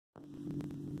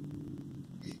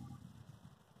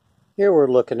Here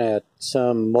we're looking at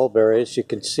some mulberries. You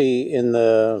can see in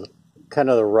the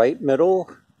kind of the right middle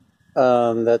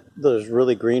that those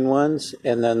really green ones,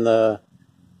 and then the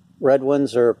red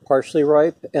ones are partially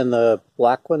ripe, and the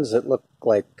black ones that look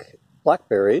like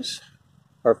blackberries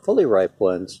are fully ripe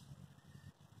ones.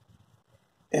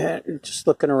 And just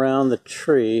looking around the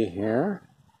tree here,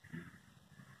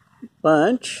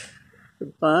 bunch.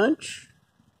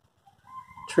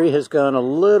 Tree has gone a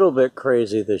little bit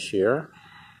crazy this year.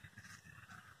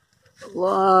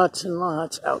 Lots and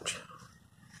lots. Ouch.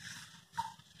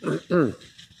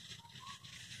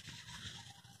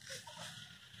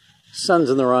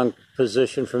 Sun's in the wrong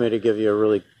position for me to give you a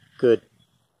really good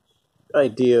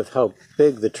idea of how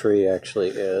big the tree actually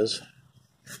is.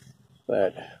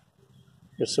 But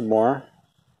here's some more.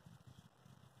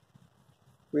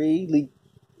 Really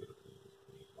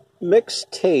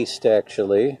mixed taste,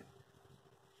 actually.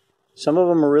 Some of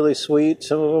them are really sweet,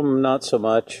 some of them not so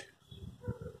much.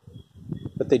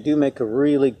 But they do make a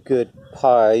really good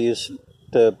pie. I used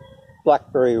the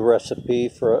blackberry recipe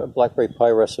for a blackberry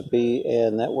pie recipe,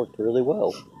 and that worked really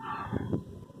well.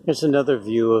 Here's another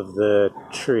view of the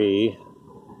tree.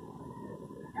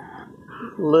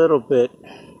 A little bit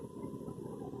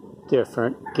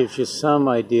different. Gives you some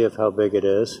idea of how big it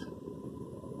is.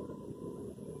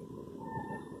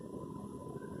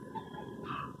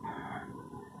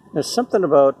 There's something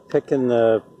about picking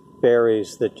the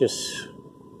berries that just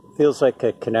feels like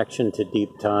a connection to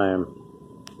deep time.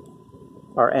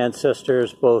 Our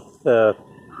ancestors, both hominid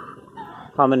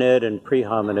and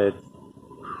pre-hominid,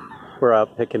 were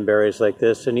out picking berries like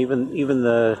this, and even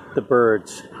the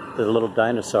birds, the little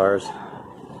dinosaurs.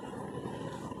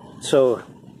 So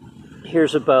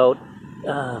here's about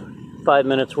 5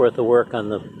 minutes worth of work on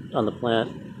the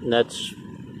plant, and that's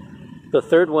the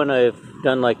third one I've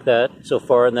done like that so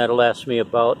far, and that'll last me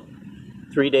about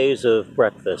 3 days of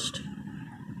breakfast.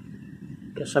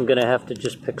 Guess I'm gonna have to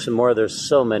just pick some more. There's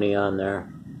so many on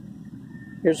there.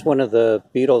 Here's one of the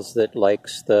beetles that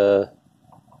likes the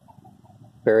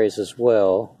berries as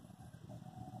well.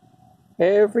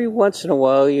 Every once in a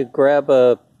while you grab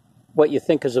what you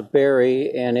think is a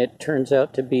berry, and it turns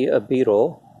out to be a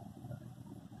beetle,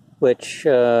 which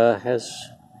has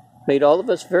made all of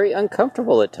us very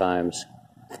uncomfortable at times.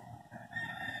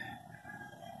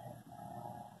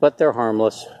 But they're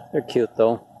harmless. They're cute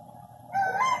though.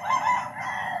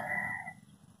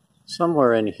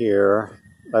 Somewhere in here,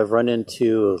 I've run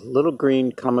into a little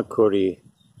green kamakuri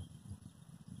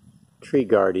tree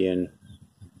guardian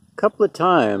a couple of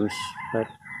times, but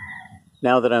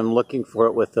now that I'm looking for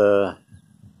it with a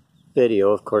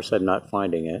video, of course I'm not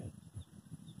finding it.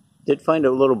 Did find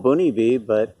a little boonie bee,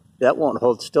 but that won't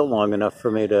hold still long enough for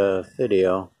me to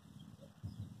video.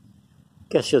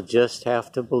 Guess you'll just have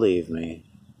to believe me.